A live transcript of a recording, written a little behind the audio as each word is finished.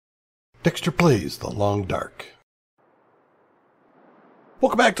Dexter plays The Long Dark.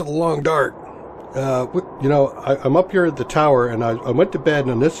 Welcome back to The Long Dark. I'm up here at the tower, and I went to bed,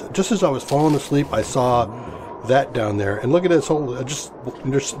 and just as I was falling asleep, I saw that down there. And look at this whole,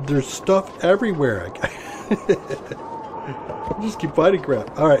 there's stuff everywhere. I just keep finding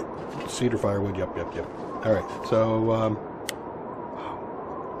crap. All right, cedar firewood. Yep. All right, so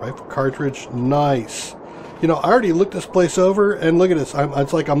rifle cartridge, nice. I already looked this place over, and look at this.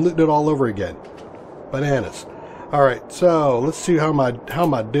 It's like I'm looting it all over again. Bananas. All right, so let's see how am I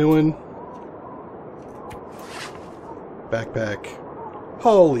doing. Backpack.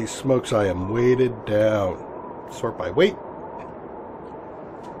 Holy smokes, I am weighted down. Sort by weight.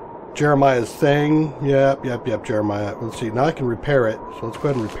 Jeremiah's thing. Yep, Jeremiah. Let's see. Now I can repair it. So let's go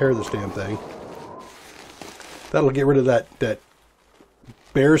ahead and repair this damn thing. That'll get rid of that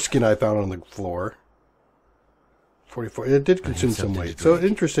bear skin I found on the floor. 44. It did consume some weight. So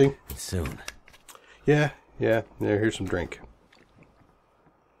interesting. Soon. Yeah. Here's some drink.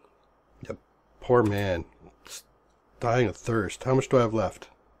 Yep. Poor man. Just dying of thirst. How much do I have left?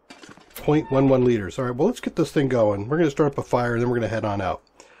 0.11 liters. All right. Well, let's get this thing going. We're going to start up a fire, and then we're going to head on out.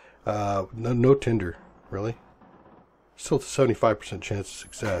 No tinder. Really? Still 75% chance of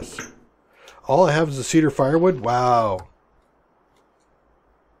success. All I have is the cedar firewood? Wow.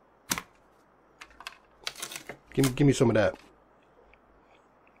 Give me some of that.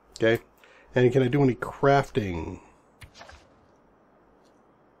 Okay. And can I do any crafting?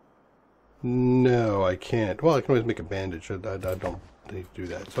 No, I can't. Well, I can always make a bandage. I don't need to do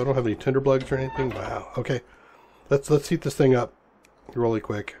that. So I don't have any tinder plugs or anything. Wow. Okay. Let's heat this thing up really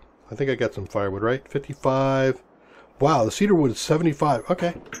quick. I think I got some firewood, right? 55. Wow, the cedar wood is 75.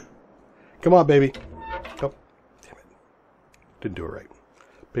 Okay. Come on, baby. Oh, damn it. Didn't do it right.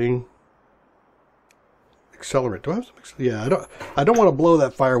 Bing. Accelerant. Do I have some accelerant? Yeah, I don't want to blow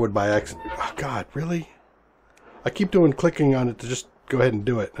that firewood by accident. Oh, God, really? I keep clicking on it to just go ahead and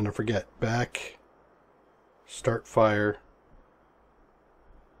do it, and I forget. Back. Start fire.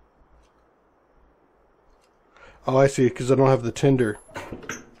 Oh, I see, because I don't have the tinder.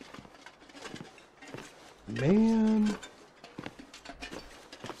 Man.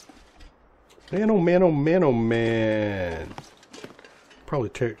 Man. Probably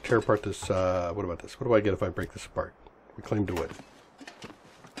tear apart this, what about this? What do I get if I break this apart? Reclaimed wood.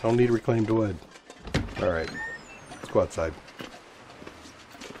 I don't need reclaimed wood. Alright. Let's go outside.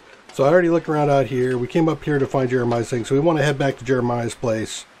 So I already looked around out here. We came up here to find Jeremiah's thing, so we want to head back to Jeremiah's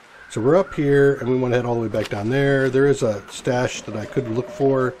place. So we're up here, and we want to head all the way back down there. There is a stash that I could look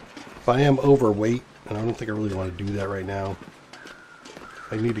for, but I am overweight, and I don't think I really want to do that right now.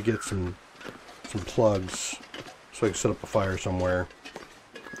 I need to get some plugs so I can set up a fire somewhere.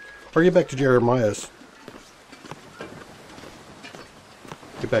 Or get back to Jeremiah's.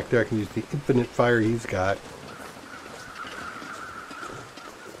 Get back there, I can use the infinite fire he's got.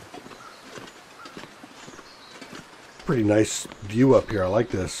 Pretty nice view up here, I like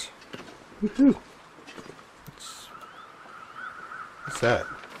this. Woohoo! What's that?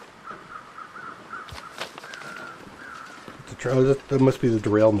 That must be the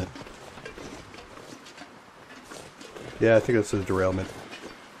derailment. Yeah, I think that's the derailment.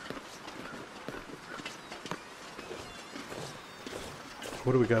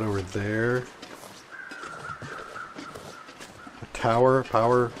 What do we got over there? A tower,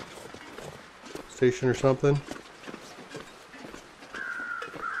 power station or something?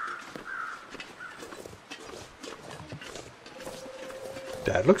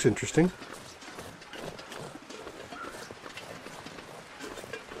 That looks interesting.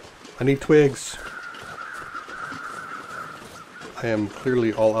 I need twigs. I am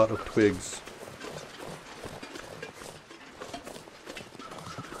clearly all out of twigs.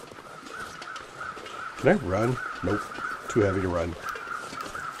 Can I run? Nope. Too heavy to run.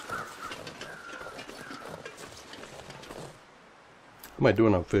 What am I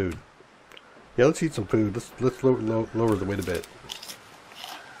doing on food? Yeah, let's eat some food. Let's lower the weight a bit.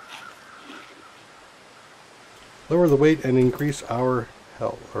 Lower the weight and increase our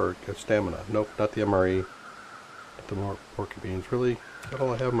health or stamina. Nope, not the MRE. Not the more porky beans. Really? Is that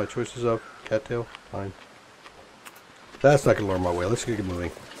all I have my choices of? Cattail? Fine. That's not going to lower my weight. Let's get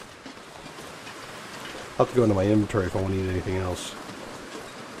moving. I'll have to go into my inventory if I want to eat anything else.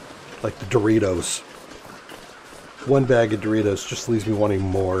 Like the Doritos. One bag of Doritos just leaves me wanting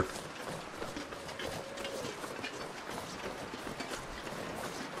more.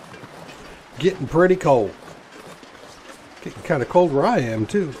 Getting pretty cold. Getting kind of cold where I am,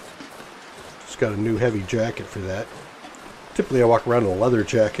 too. Just got a new heavy jacket for that. Typically I walk around in a leather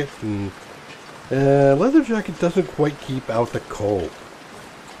jacket, and leather jacket doesn't quite keep out the cold.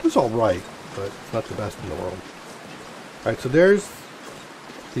 was all right, but not the best in the world. All right, so there's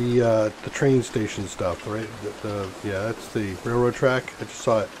the train station stuff, right? Yeah, that's the railroad track. I just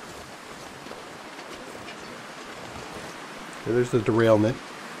saw it. Yeah, there's the derailment.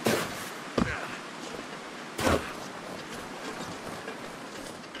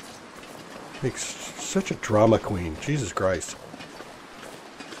 Makes such a drama queen. Jesus Christ.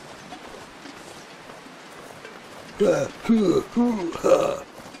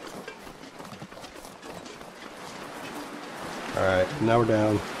 Alright, now we're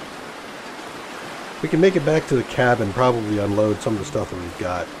down. We can make it back to the cabin, probably unload some of the stuff that we've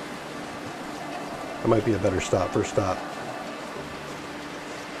got. That might be a better stop, first stop.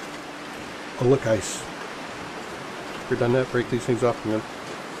 Oh look, ice. Ever done that? Break these things off and then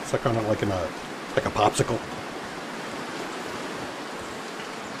suck on it like like a popsicle.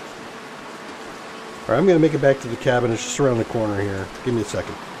 Alright, I'm going to make it back to the cabin. It's just around the corner here. Give me a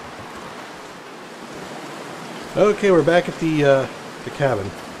second. Okay, we're back at the cabin,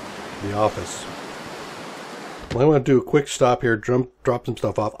 the office. Well, I want to do a quick stop here, drop some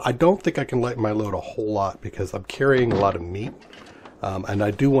stuff off. I don't think I can lighten my load a whole lot because I'm carrying a lot of meat. And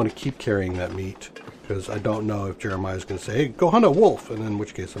I do want to keep carrying that meat because I don't know if Jeremiah's going to say, hey, go hunt a wolf. And in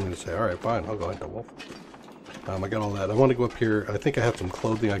which case I'm going to say, all right, fine, I'll go hunt a wolf. I got all that. I want to go up here. I think I have some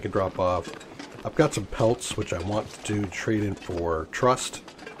clothing I can drop off. I've got some pelts, which I want to trade in for trust.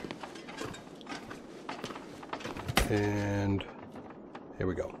 And here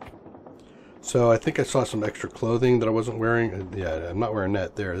we go. So I think I saw some extra clothing that I wasn't wearing. Yeah, I'm not wearing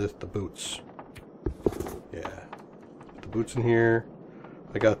that there. That's the boots. Yeah. The boots in here.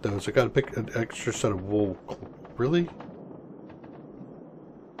 I got those. I got to pick an extra set of wool. Really?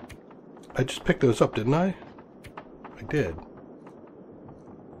 I just picked those up, didn't I? I did.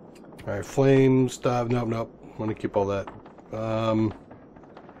 Alright, flame stuff. Nope, nope. I want to keep all that. Yeah,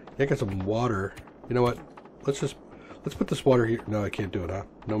 I got some water. You know what? Let's put this water here. No, I can't do it, huh?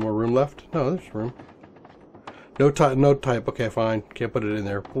 No more room left? No, there's room. No type, no type. Okay, fine. Can't put it in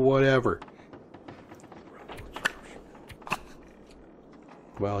there. Whatever.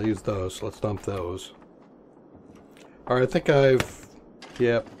 Well, I'll use those. Let's dump those. Alright, I think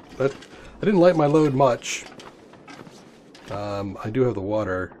yeah, I didn't light my load much. I do have the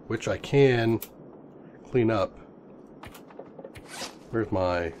water, which I can clean up. Where's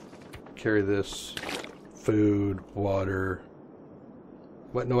my... Carry this. Food, water.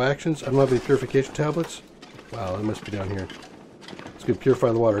 What, no actions? I don't have any purification tablets? Wow, that must be down here. It's going to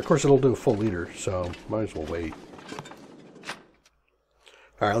purify the water. Of course, it'll do a full liter, so might as well wait.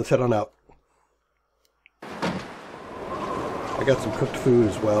 Alright, let's head on out. I got some cooked food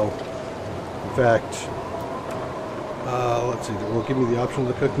as well. In fact, let's see, will it give me the option of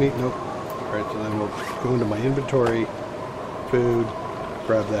the cooked meat? Nope. Alright, so then we'll go into my inventory, food,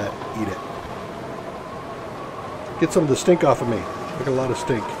 grab that, eat it. Get some of the stink off of me. I got a lot of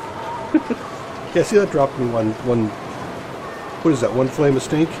stink. Yeah, see, that dropped me one, what is that, one flame of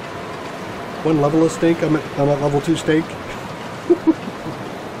stink? One level of stink? I'm at level 2 stink?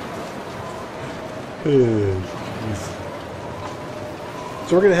 So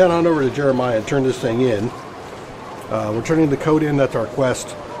we're going to head on over to Jeremiah and turn this thing in. We're turning the coat in. That's our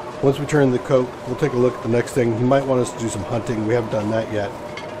quest. Once we turn the coat, we'll take a look at the next thing. He might want us to do some hunting. We haven't done that yet.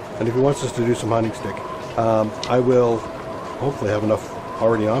 And if he wants us to do some hunting stick, I will hopefully have enough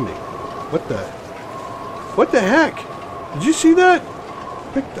already on me. What the heck? Did you see that?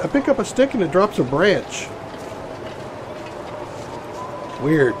 I pick up a stick and it drops a branch.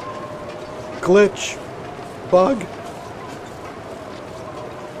 Weird. Glitch. Bug.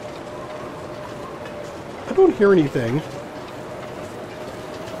 I don't hear anything.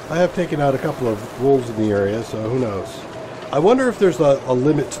 I have taken out a couple of wolves in the area, so who knows. I wonder if there's a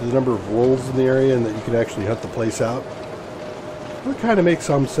limit to the number of wolves in the area and that you can actually hunt the place out. That would kind of make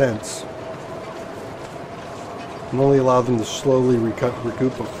some sense. And only allow them to slowly recoup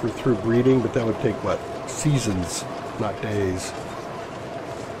through breeding, but that would take, what, seasons, not days.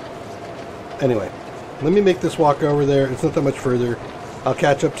 Anyway, let me make this walk over there. It's not that much further. I'll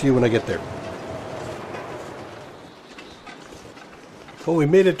catch up to you when I get there. Well, we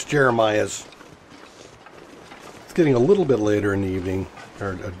made it to Jeremiah's. It's getting a little bit later in the evening,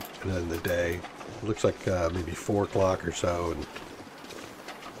 or in the day. It looks like maybe 4 o'clock or so. And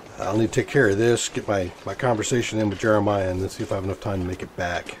I'll need to take care of this, get my conversation in with Jeremiah, and then see if I have enough time to make it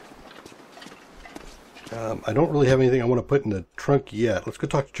back. I don't really have anything I want to put in the trunk yet. Let's go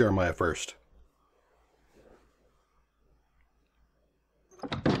talk to Jeremiah first.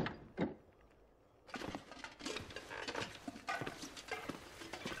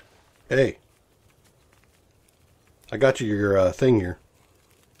 Hey. I got you your thing here.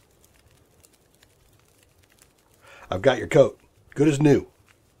 I've got your coat. Good as new.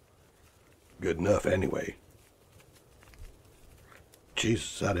 Good enough, anyway.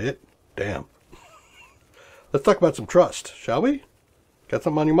 Jesus, is that it? Damn. Let's talk about some trust, shall we? Got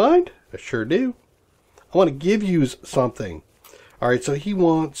something on your mind? I sure do. I want to give you something. All right, so he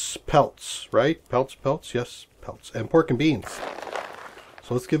wants pelts, right? Pelts, yes, pelts. And pork and beans.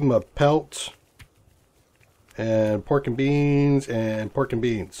 So let's give him a pelt and pork and beans and pork and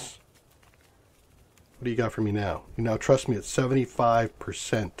beans. What do you got for me now? You now trust me at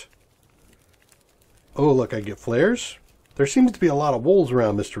 75%. Oh, look, I get flares. There seems to be a lot of wolves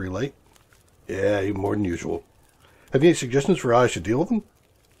around Mystery Lake. Yeah, even more than usual. Have you any suggestions for how I should deal with them?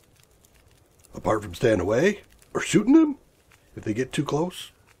 Apart from staying away or shooting them if they get too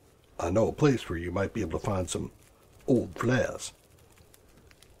close? I know a place where you might be able to find some old flares.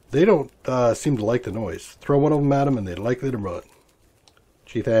 They don't seem to like the noise. Throw one of them at them and they're likely to run.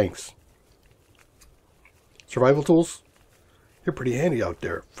 Gee, thanks. Survival tools? You're pretty handy out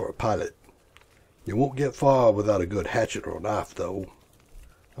there for a pilot. You won't get far without a good hatchet or knife, though.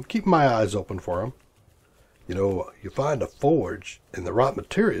 I'm keeping my eyes open for them. You know, you find a forge and the right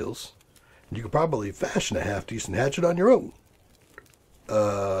materials, and you could probably fashion a half-decent hatchet on your own.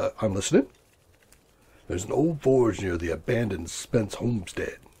 I'm listening. There's an old forge near the abandoned Spence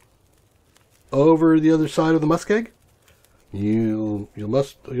homestead. Over the other side of the muskeg? You'll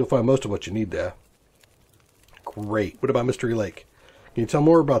find most of what you need there. Great. What about Mystery Lake? Can you tell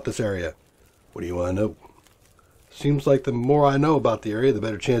more about this area? What do you want to know? Seems like the more I know about the area, the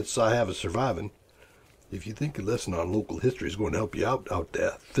better chances I have of surviving. If you think a lesson on local history is going to help you out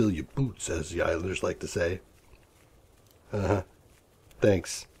there, fill your boots, as the islanders like to say. Uh-huh.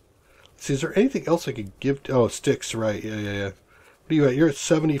 Thanks. See, is there anything else I could give? Oh, sticks, right. Yeah. What are you at? You're at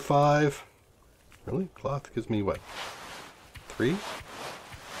 75. Really? Cloth gives me what? 3?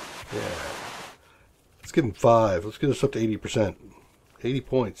 Yeah. Let's give him 5. Let's get us up to 80%. 80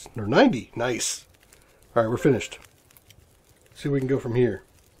 points. Or 90. Nice. All right, we're finished. Let's see where we can go from here.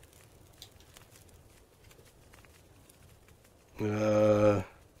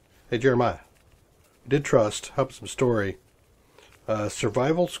 Hey, Jeremiah. Did trust. Help with some story.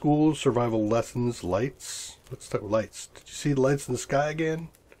 Survival schools, survival lessons, lights. Let's start with lights. Did you see the lights in the sky again?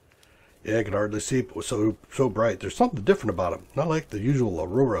 Yeah, I could hardly see, but it was so bright. There's something different about them. Not like the usual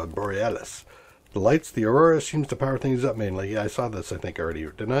aurora borealis. The lights, the aurora seems to power things up mainly. Yeah, I saw this, I think, already.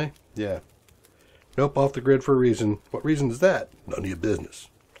 Didn't I? Yeah. Nope, off the grid for a reason. What reason is that? None of your business.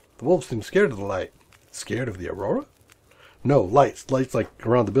 The wolves seem scared of the light. Scared of the aurora? No, lights. Lights like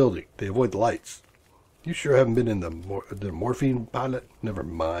around the building. They avoid the lights. You sure haven't been in the morphine pilot? Never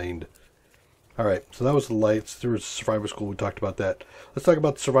mind. Alright, so that was the lights. There was survival school. We talked about that. Let's talk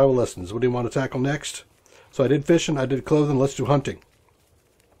about the survival lessons. What do you want to tackle next? So I did fishing. I did clothing. Let's do hunting.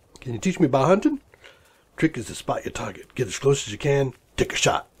 Can you teach me about hunting? Trick is to spot your target. Get as close as you can. Take a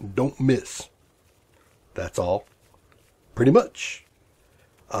shot. Don't miss. That's all. Pretty much.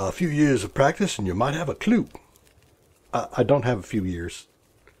 A few years of practice and you might have a clue. I don't have a few years.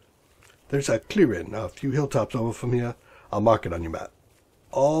 There's a clearing a few hilltops over from here. I'll mark it on your map.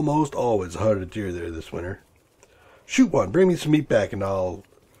 Almost always a herd of deer there this winter. Shoot one. Bring me some meat back and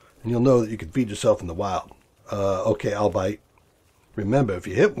you'll know that you can feed yourself in the wild. Okay, I'll bite. Remember, if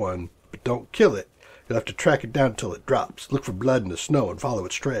you hit one, but don't kill it, you'll have to track it down until it drops. Look for blood in the snow and follow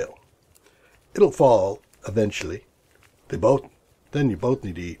its trail. It'll fall, eventually. Then you both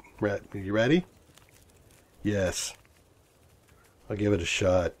need to eat. You ready? Yes. I'll give it a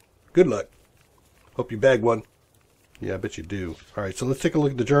shot. Good luck. Hope you bag one. Yeah, I bet you do. Alright, so let's take a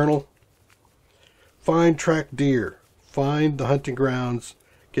look at the journal. Find track deer. Find the hunting grounds.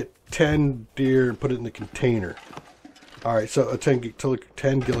 Get 10 deer and put it in the container. Alright, so 10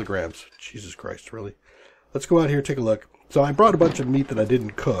 kilograms. Jesus Christ, really? Let's go out here and take a look. So I brought a bunch of meat that I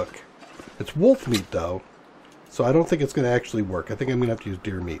didn't cook. It's wolf meat, though. So I don't think it's going to actually work. I think I'm going to have to use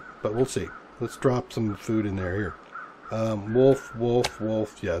deer meat. But we'll see. Let's drop some food in there. Here. Wolf.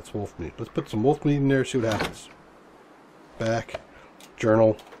 Yeah, it's wolf meat. Let's put some wolf meat in there, see what happens. Back.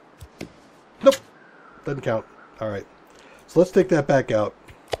 Journal. Nope. Doesn't count. Alright. So let's take that back out.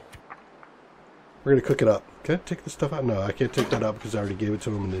 We're going to cook it up. Can I take this stuff out? No, I can't take that out because I already gave it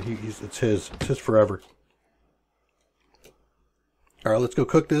to him and it's his. It's his forever. Alright, let's go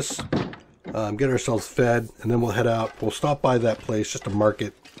cook this. Get ourselves fed, and then we'll head out. We'll stop by that place just to mark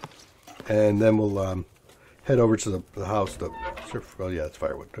it, and then we'll head over to the house. Oh yeah, it's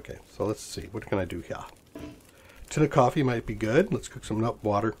firewood. Okay, so let's see. What can I do here? Tin of coffee might be good. Let's cook some up.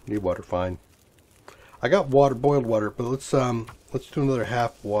 Water. Need water. Fine. I got water, boiled water, but let's do another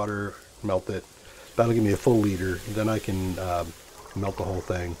half water. Melt it. That'll give me a full liter. Then I can melt the whole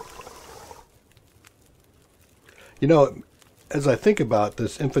thing. You know, as I think about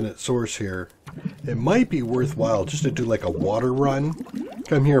this infinite source here, it might be worthwhile just to do like a water run.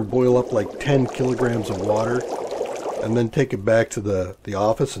 Come here and boil up like 10 kilograms of water, and then take it back to the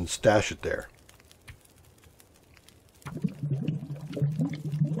office and stash it there.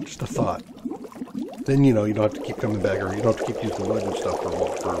 Just a thought. Then, you know, you don't have to keep coming back, or you don't have to keep using wood and stuff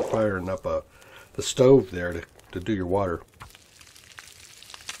for firing up the stove there to do your water.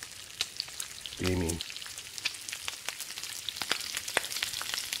 Gaming.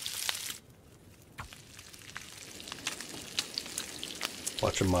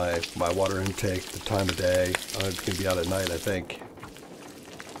 Watching my water intake, the time of day. It's going to be out at night, I think.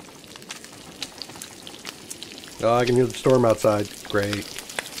 Oh, I can hear the storm outside. Great.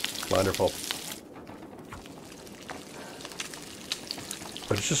 Wonderful.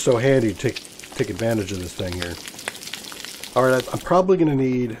 But it's just so handy to take advantage of this thing here. Alright, I'm probably going to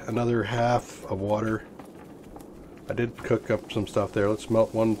need another half of water. I did cook up some stuff there. Let's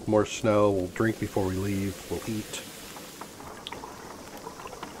melt one more snow. We'll drink before we leave. We'll eat.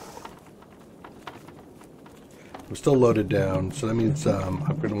 I'm still loaded down, so that means I'm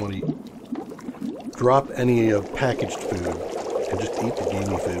going to want to drop any of packaged food and just eat the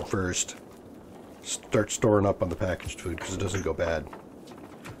gamey food first. Start storing up on the packaged food because it doesn't go bad.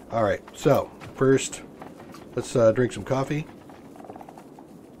 Alright, so first let's drink some coffee.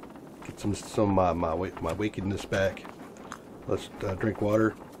 Get some my wakenness back. Let's drink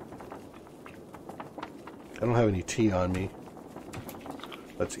water. I don't have any tea on me.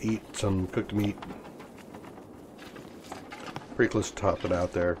 Let's eat some cooked meat. Pretty close to top it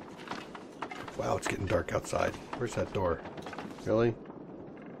out there. Wow, it's getting dark outside. Where's that door? Really?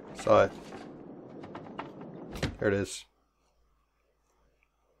 Saw it. There it is.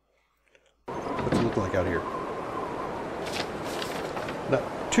 What's it look like out here? Not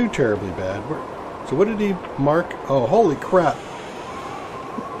too terribly bad. So what did he mark? Oh, holy crap.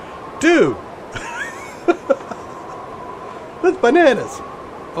 Dude! That's bananas!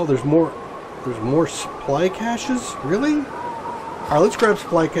 Oh, there's more supply caches? Really? Alright, let's grab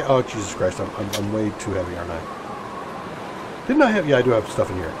supply cache. Oh, Jesus Christ, I'm way too heavy, aren't I? Didn't I have... Yeah, I do have stuff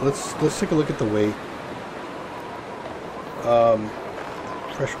in here. Let's take a look at the weight.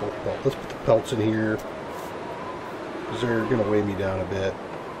 Fresh pelt. Let's put the pelts in here, because they're going to weigh me down a bit.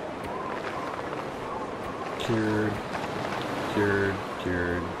 Cured.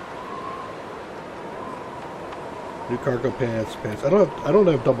 New cargo pants. I don't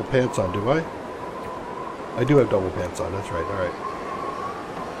have double pants on, do I? I do have double pants on. That's right. All right.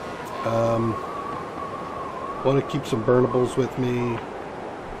 Want to keep some burnables with me.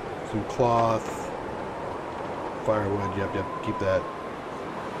 Some cloth. Firewood. Yep. Keep that.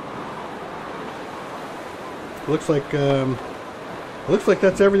 Looks like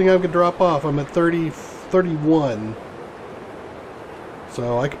that's everything I can drop off. I'm at 31.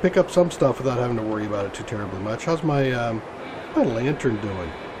 So I can pick up some stuff without having to worry about it too terribly much. How's my lantern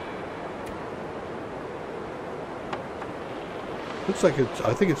doing? Looks like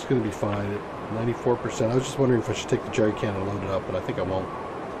I think it's going to be fine at 94%. I was just wondering if I should take the jerry can and load it up, but I think I won't.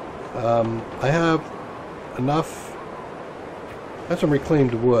 I have enough. I have some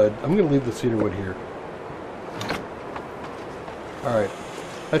reclaimed wood. I'm going to leave the cedar wood here. Alright.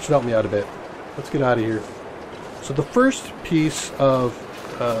 That should help me out a bit. Let's get out of here. So the first piece of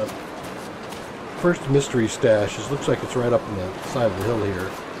first mystery stash looks like it's right up on the side of the hill here.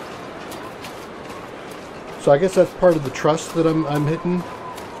 So I guess that's part of the trust that I'm hitting.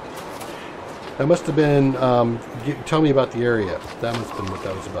 That must have been tell me about the area. That must have been what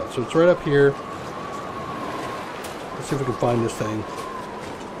that was about. So it's right up here. Let's see if we can find this thing.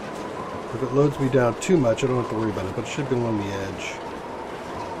 If it loads me down too much, I don't have to worry about it, but it should be along the edge.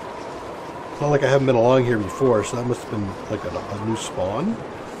 It's not like I haven't been along here before, so that must have been like a new spawn.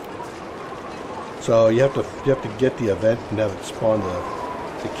 So you have to get the event and have it spawn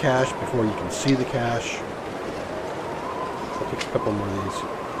the cache before you can see the cache. I'll take a couple more of these.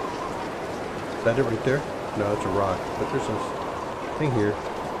 Is that it right there? No, it's a rock, but there's a thing here.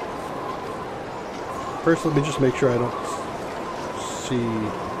 First, let me just make sure I don't see.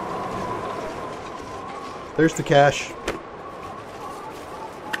 There's the cache.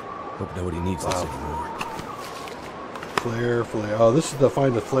 Hope nobody needs this anymore. Flare. Oh, this is the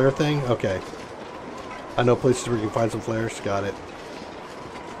find the flare thing? Okay. I know places where you can find some flares. Got it.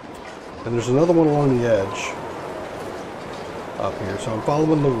 And there's another one along the edge. Up here. So I'm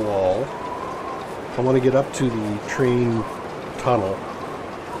following the wall. I want to get up to the train tunnel.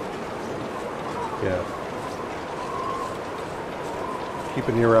 Yeah. Keep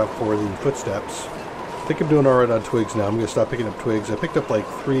an ear out for the footsteps. I think I'm doing alright on twigs now. I'm going to stop picking up twigs. I picked up like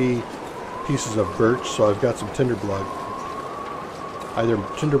 3 pieces of birch, so I've got some tinder blood. Either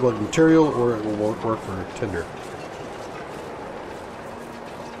tinder blood material or it will work for tinder.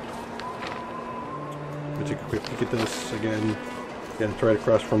 Let's take a quick peek at this again. Yeah, it's right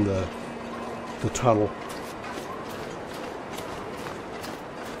across from the tunnel.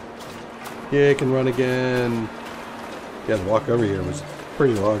 Yeah, I can run again. Yeah, the walk over here was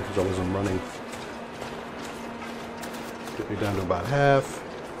pretty long because I wasn't running. Get me down to about half.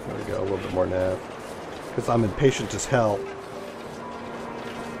 There we go, a little bit more than half. Because I'm impatient as hell.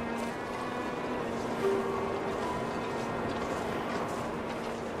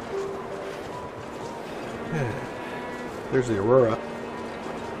 Yeah. There's the Aurora.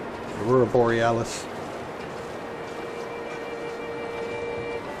 Aurora Borealis.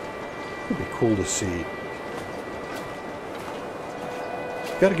 It'd be cool to see.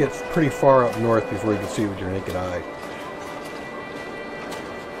 Got to get pretty far up north before you can see it with your naked eye.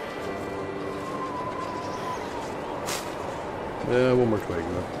 One more twig,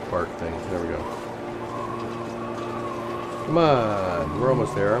 the bark thing. There we go. Come on, we're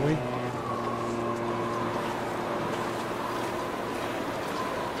almost there, aren't we?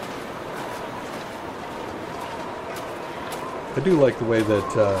 I do like the way that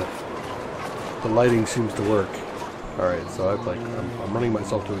the lighting seems to work. Alright, so I'm running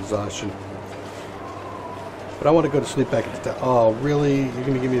myself to exhaustion. But I want to go to sleep back at the town. Oh, really? You're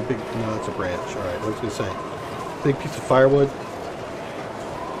going to give me a big... No, that's a branch. Alright, what was I going to say? Big piece of firewood.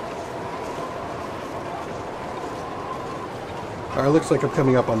 Alright, looks like I'm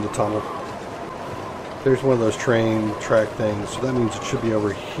coming up on the tunnel. There's one of those train track things, so that means it should be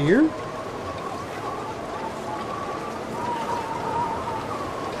over here.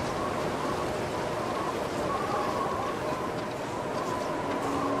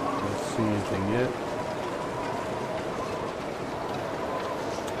 Anything yet?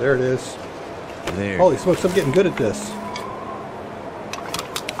 There it is. There. Holy smokes, I'm getting good at this.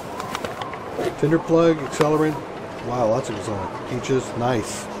 Tinder plug, accelerant. Wow, lots of accelerant. Peaches,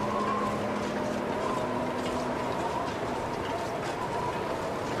 nice.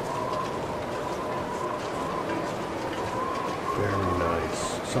 Very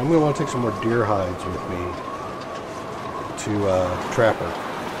nice. So I'm going to want to take some more deer hides with me to Trapper.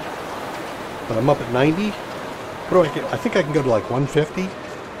 But I'm up at 90. What do I get? I think I can go to like 150.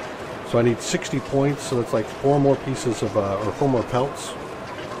 So I need 60 points. So it's like 4 more pieces of, or 4 more pelts.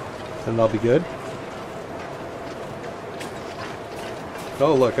 And I'll be good.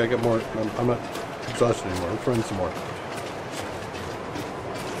 Oh look, I got more. I'm not exhausted anymore. Let's run some more.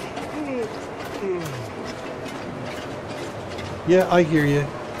 Yeah, I hear you.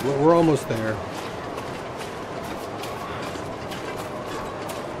 We're almost there.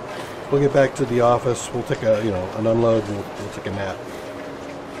 We'll get back to the office. We'll take a, an unload, and we'll take a nap.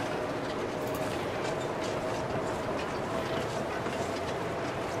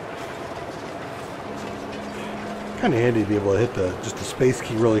 Kind of handy to be able to hit just the space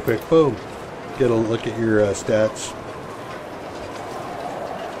key really quick. Boom. Get a look at your stats.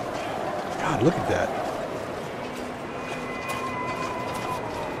 God, look at that.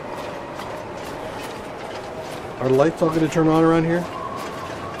 Are the lights all going to turn on around here?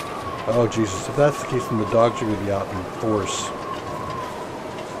 Oh, Jesus. If that's the case, then the dogs are going to be out in force.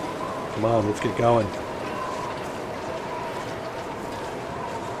 Come on, let's get going.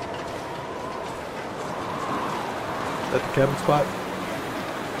 Is that the cabin spot?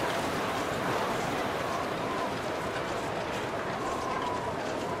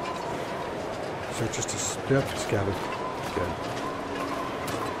 So it's just a... Yep, it's cabin. Good.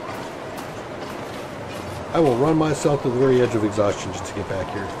 I will run myself to the very edge of exhaustion just to get back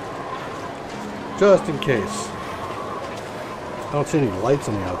here. Just in case. I don't see any lights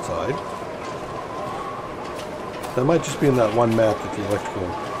on the outside. That might just be in that one map that the electrical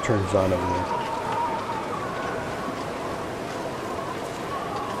turns on over there.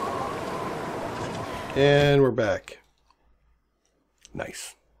 And we're back.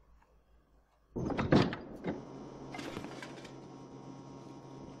 Nice.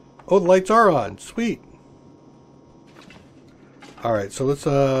 Oh, the lights are on. Sweet. All right, so let's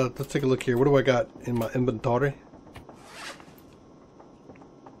take a look here. What do I got in my inventory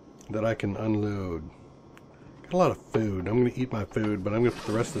that I can unload? Got a lot of food. I'm going to eat my food, but I'm going to put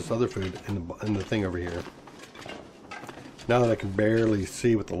the rest of this other food in the thing over here. Now that I can barely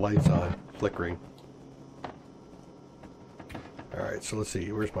see with the lights on, flickering. All right, so let's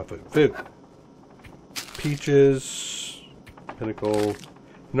see. Where's my food? Food. Peaches. Pinnacle. You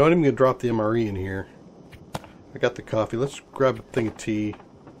know what? I'm going to drop the MRE in here. I got the coffee. Let's grab a thing of tea.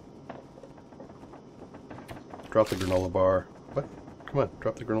 Drop the granola bar. What? Come on,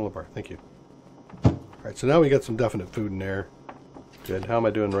 drop the granola bar. Thank you. Alright, so now we got some definite food in there. Good. How am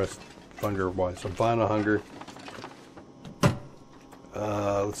I doing rest hunger-wise? I'm fine on hunger.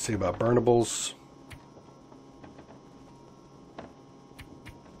 Let's see about burnables.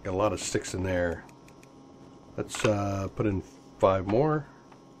 Got a lot of sticks in there. Let's put in 5 more.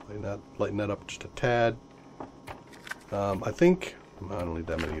 Lighten that up just a tad. I think I don't need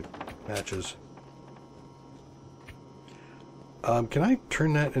that many matches. Can I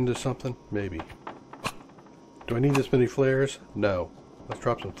turn that into something? Maybe. Do I need this many flares? No. Let's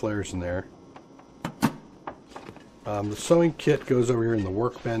drop some flares in there. The sewing kit goes over here in the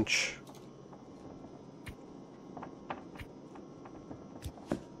workbench.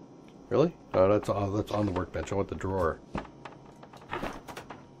 Really? Oh, that's on the workbench. I want the drawer.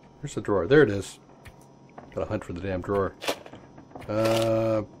 Where's the drawer? There it is. Gotta hunt for the damn drawer.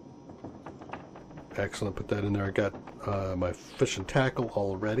 Excellent. Put that in there. I got my fish and tackle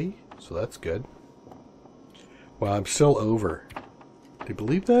already, so that's good. Wow, I'm still over. Do you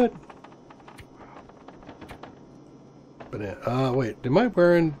believe that? But wait, am I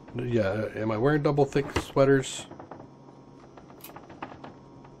wearing? Yeah, am I wearing double thick sweaters?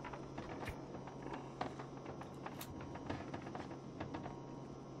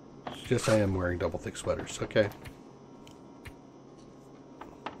 Yes, I am wearing double thick sweaters. Okay.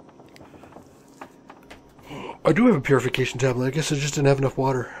 I do have a purification tablet. I guess I just didn't have enough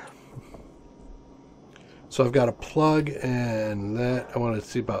water. So I've got a plug and that. I want to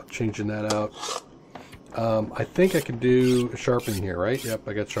see about changing that out. I think I can do sharpening here, right? Yep,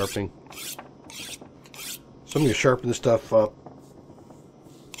 I got sharpening. So I'm going to sharpen this stuff up.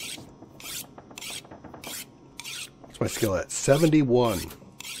 What's my skill at? 71.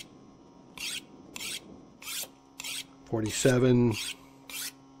 47.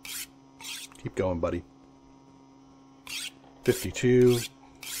 Keep going, buddy. 52.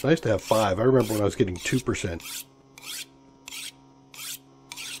 It's nice to have 5. I remember when I was getting 2%.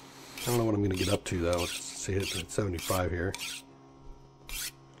 I don't know what I'm going to get up to, though. Let's see, it's at 75 here.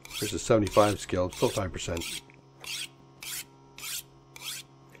 There's a 75 skill. It's still 5%.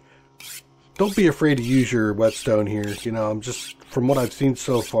 Don't be afraid to use your whetstone here. You know, I'm just, from what I've seen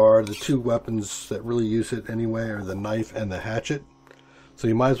so far, the 2 weapons that really use it anyway are the knife and the hatchet. So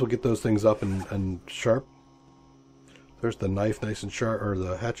you might as well get those things up and sharp. There's the knife nice and sharp, or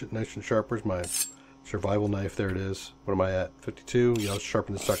the hatchet nice and sharp. Where's my survival knife? There it is. What am I at? 52? Yeah, let's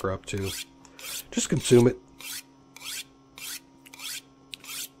sharpen the sucker up too. Just consume it.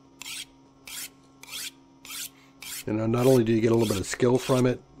 You know, not only do you get a little bit of skill from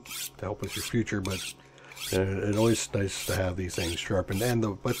it to help with your future, but it's always nice to have these things sharpened. And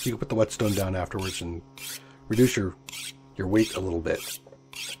you can put the whetstone down afterwards and reduce your weight a little bit.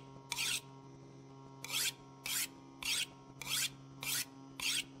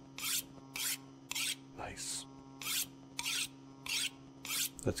 Nice.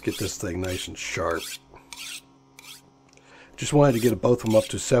 Let's get this thing nice and sharp. Just wanted to get both of them up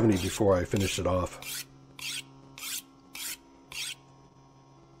to 70 before I finish it off.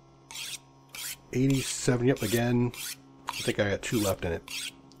 87, yep, again. I think I got 2 left in it.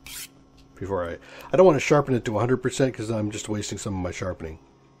 Before I don't want to sharpen it to 100% because I'm just wasting some of my sharpening.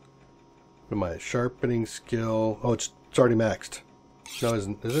 But my sharpening skill, oh, it's already maxed. No, is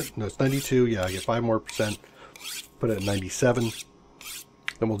it? No, it's 92. Yeah, I get 5 more percent. Put it at 97.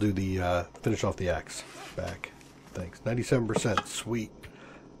 Then we'll do the finish off the axe back. Thanks. 97%. Sweet.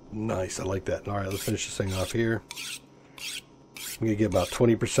 Nice. I like that. All right, let's finish this thing off here. I'm going to get about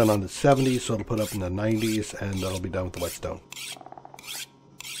 20% on the 70, so it'll put up in the 90s, and that'll be done with the whetstone.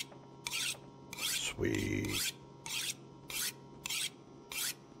 Sweet.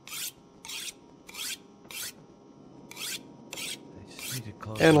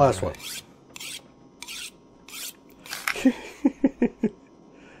 And last one.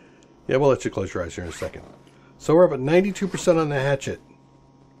 Yeah, we'll let you close your eyes here in a second. So we're up at 92% on the hatchet.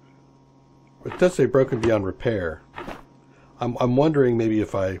 It does say broken beyond repair. I'm wondering maybe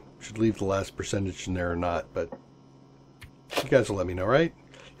if I should leave the last percentage in there or not, but you guys will let me know, right?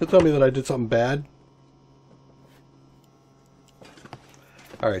 You'll tell me that I did something bad.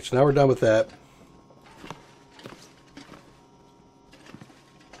 Alright, so now we're done with that.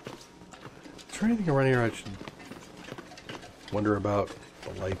 Is there anything around here I should wonder about?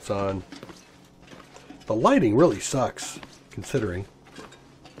 The lights on. The lighting really sucks, considering.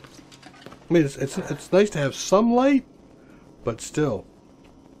 I mean, it's nice to have some light, but still.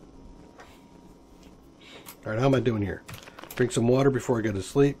 Alright, how am I doing here? Drink some water before I go to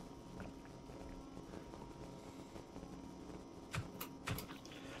sleep.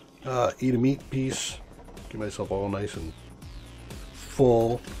 Eat a meat piece. Get myself all nice and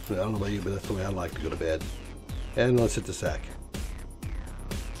full. I don't know about you, but that's the way I like to go to bed. And let's hit the sack.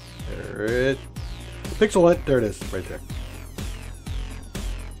 There it. Pixel it. There it is, right there.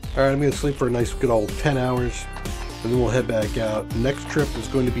 Alright, I'm going to sleep for a nice good old 10 hours. And then we'll head back out. Next trip is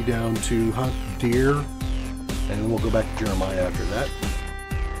going to be down to hunt deer. And then we'll go back to Jeremiah after that.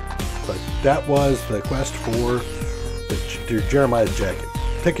 But that was the quest for the Jeremiah's jacket.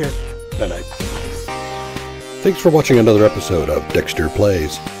 Take care. Night-night. Thanks for watching another episode of Dexter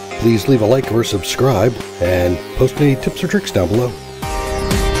Plays. Please leave a like or subscribe, and post any tips or tricks down below.